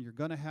children, you're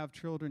going to have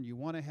children, you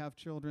want to have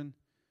children,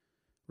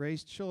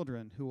 raise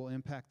children who will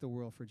impact the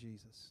world for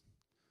Jesus.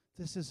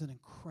 This is an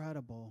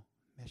incredible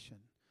mission,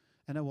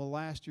 and it will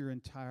last your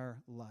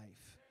entire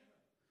life.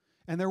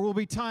 And there will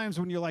be times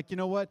when you're like, you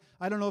know what?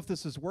 I don't know if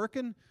this is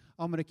working.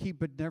 I'm going to keep,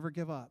 but never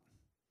give up.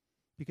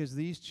 Because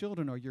these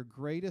children are your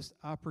greatest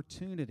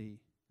opportunity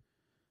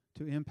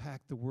to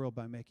impact the world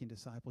by making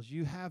disciples.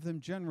 You have them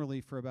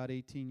generally for about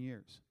 18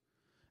 years.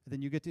 And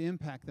then you get to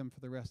impact them for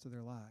the rest of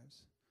their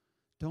lives.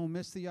 Don't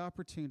miss the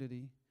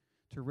opportunity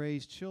to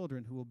raise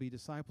children who will be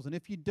disciples. And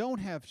if you don't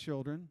have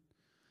children,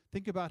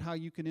 think about how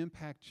you can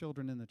impact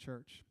children in the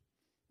church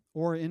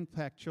or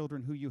impact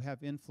children who you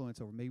have influence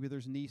over. Maybe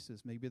there's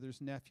nieces, maybe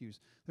there's nephews.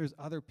 There's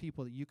other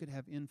people that you could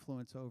have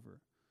influence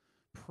over.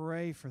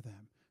 Pray for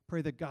them.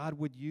 Pray that God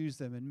would use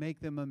them and make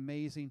them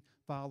amazing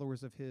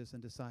followers of his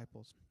and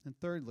disciples. And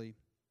thirdly,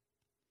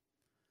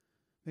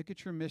 make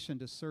it your mission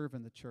to serve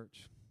in the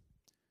church,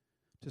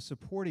 to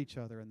support each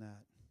other in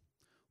that.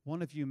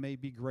 One of you may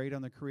be great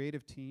on the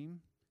creative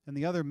team, and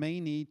the other may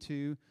need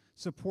to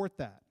support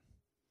that.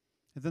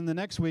 And then the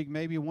next week,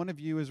 maybe one of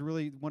you is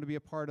really want to be a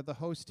part of the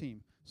host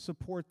team.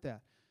 Support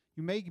that.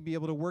 You may be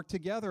able to work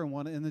together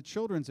in the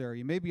children's area.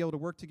 You may be able to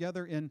work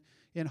together in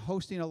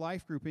hosting a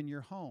life group in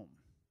your home.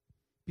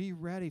 Be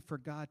ready for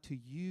God to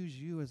use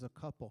you as a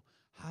couple.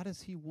 How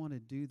does he want to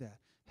do that?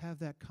 Have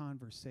that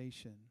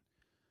conversation.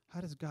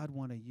 How does God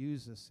want to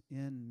use us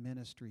in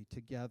ministry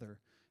together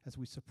as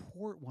we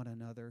support one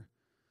another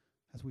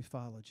as we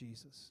follow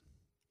Jesus?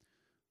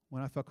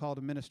 When I felt called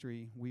to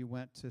ministry, we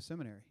went to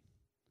seminary.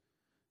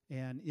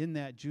 And in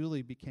that,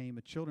 Julie became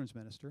a children's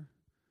minister,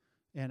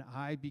 and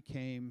I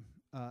became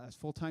a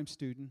full-time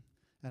student,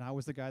 and I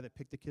was the guy that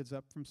picked the kids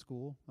up from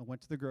school. I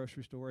went to the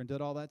grocery store and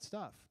did all that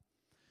stuff.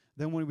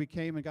 Then when we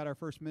came and got our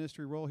first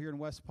ministry role here in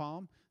West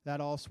Palm,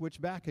 that all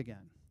switched back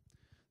again.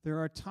 There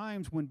are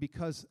times when,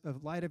 because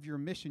of light of your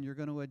mission, you're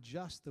going to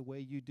adjust the way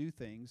you do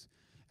things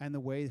and the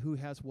way who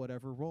has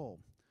whatever role.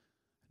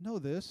 Know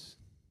this.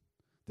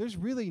 There's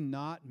really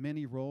not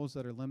many roles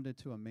that are limited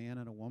to a man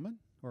and a woman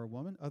or a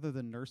woman other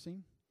than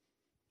nursing.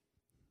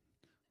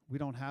 We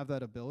don't have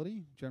that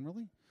ability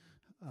generally.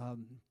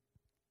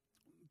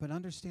 But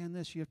understand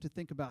this, you have to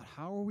think about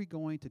how are we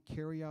going to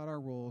carry out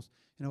our roles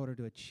in order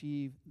to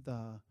achieve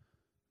the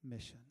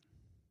mission.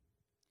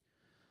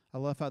 I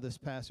love how this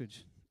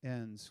passage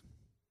ends.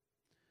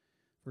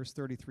 Verse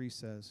 33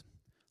 says,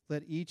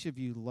 "Let each of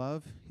you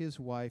love his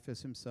wife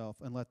as himself,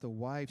 and let the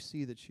wife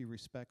see that she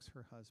respects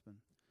her husband."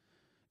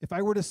 If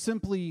I were to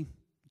simply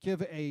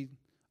give a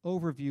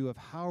overview of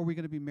how are we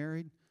going to be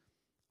married,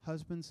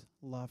 husbands,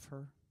 love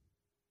her.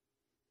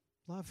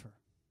 Love her.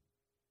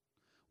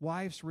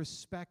 Wives,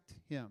 respect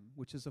him,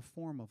 which is a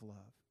form of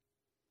love.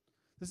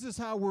 This is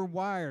how we're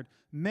wired.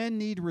 Men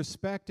need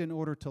respect in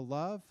order to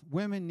love.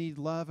 Women need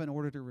love in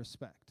order to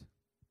respect.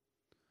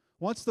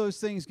 Once those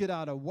things get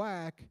out of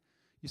whack,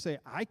 You say,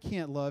 I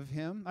can't love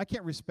him. I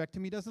can't respect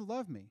him. He doesn't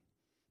love me.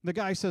 The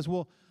guy says,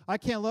 well, I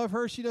can't love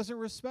her. She doesn't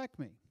respect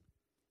me.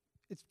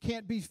 It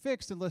can't be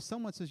fixed unless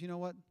someone says, you know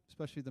what,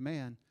 especially the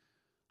man,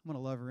 I'm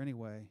going to love her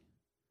anyway,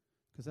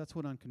 because that's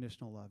what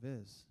unconditional love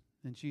is.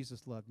 And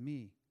Jesus loved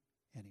me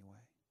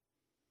anyway.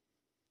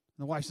 And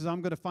the wife says,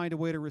 I'm going to find a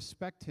way to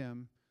respect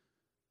him,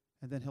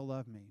 and then he'll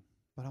love me.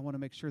 But I want to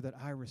make sure that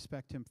I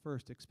respect him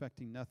first,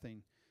 expecting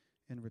nothing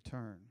in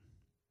return.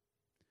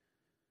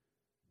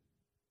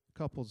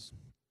 Couples,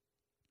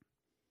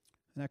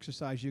 an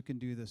exercise you can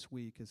do this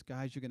week is,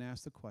 guys, you can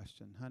ask the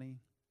question, honey,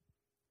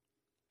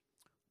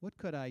 what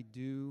could I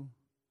do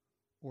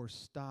or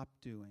stop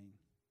doing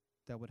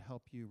that would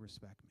help you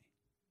respect me?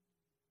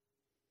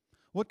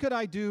 What could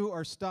I do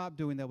or stop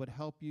doing that would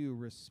help you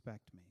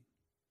respect me?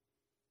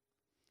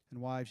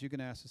 And wives, you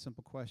can ask a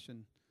simple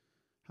question,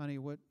 honey,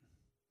 what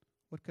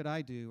could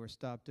I do or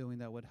stop doing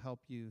that would help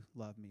you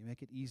love me,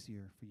 make it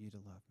easier for you to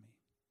love me?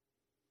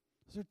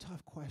 Those are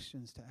tough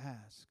questions to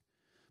ask.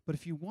 But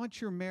if you want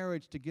your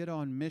marriage to get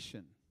on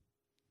mission,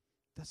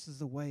 this is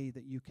the way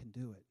that you can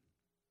do it.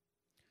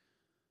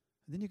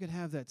 And then you can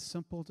have that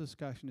simple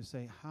discussion to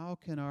say, how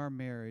can our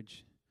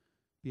marriage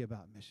be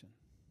about mission?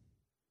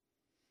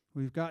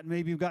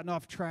 Maybe we've gotten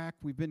off track.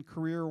 We've been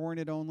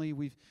career-oriented only.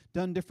 We've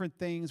done different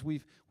things.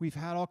 We've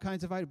had all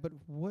kinds of items. But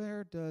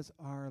where does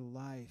our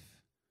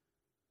life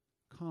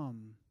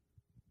come?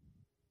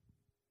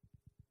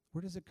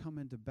 Where does it come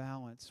into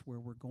balance where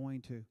we're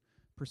going to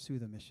pursue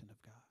the mission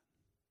of God?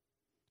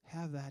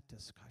 Have that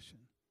discussion.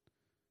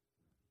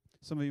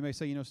 Some of you may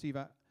say, you know, Steve,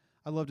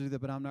 I love to do that,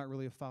 but I'm not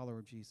really a follower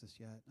of Jesus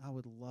yet. I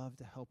would love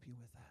to help you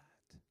with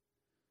that.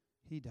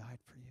 He died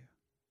for you.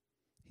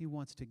 He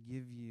wants to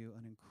give you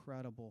an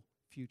incredible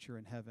future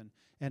in heaven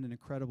and an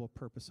incredible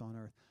purpose on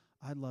earth.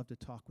 I'd love to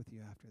talk with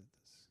you after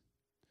this.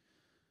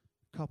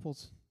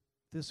 Couples,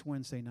 this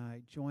Wednesday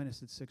night, join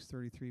us at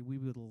 6:33. We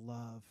would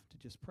love to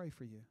just pray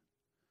for you.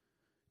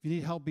 If you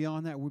need help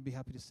beyond that, we'd be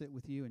happy to sit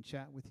with you and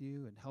chat with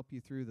you and help you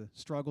through the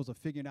struggles of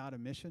figuring out a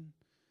mission.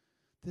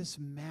 This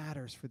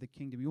matters for the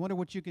kingdom. You wonder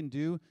what you can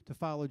do to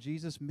follow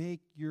Jesus?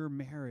 Make your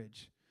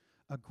marriage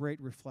a great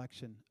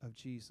reflection of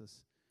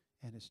Jesus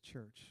and his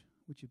church.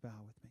 Would you bow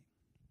with me?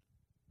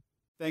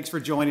 Thanks for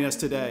joining us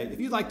today. If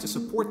you'd like to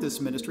support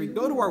this ministry,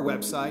 go to our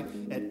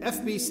website at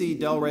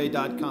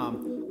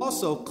fbcdelray.com.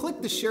 Also,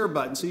 click the share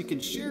button so you can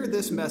share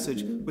this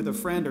message with a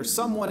friend or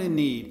someone in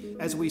need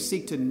as we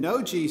seek to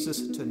know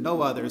Jesus, to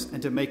know others,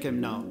 and to make him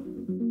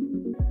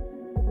known.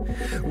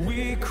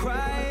 We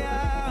cry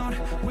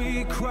out,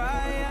 we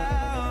cry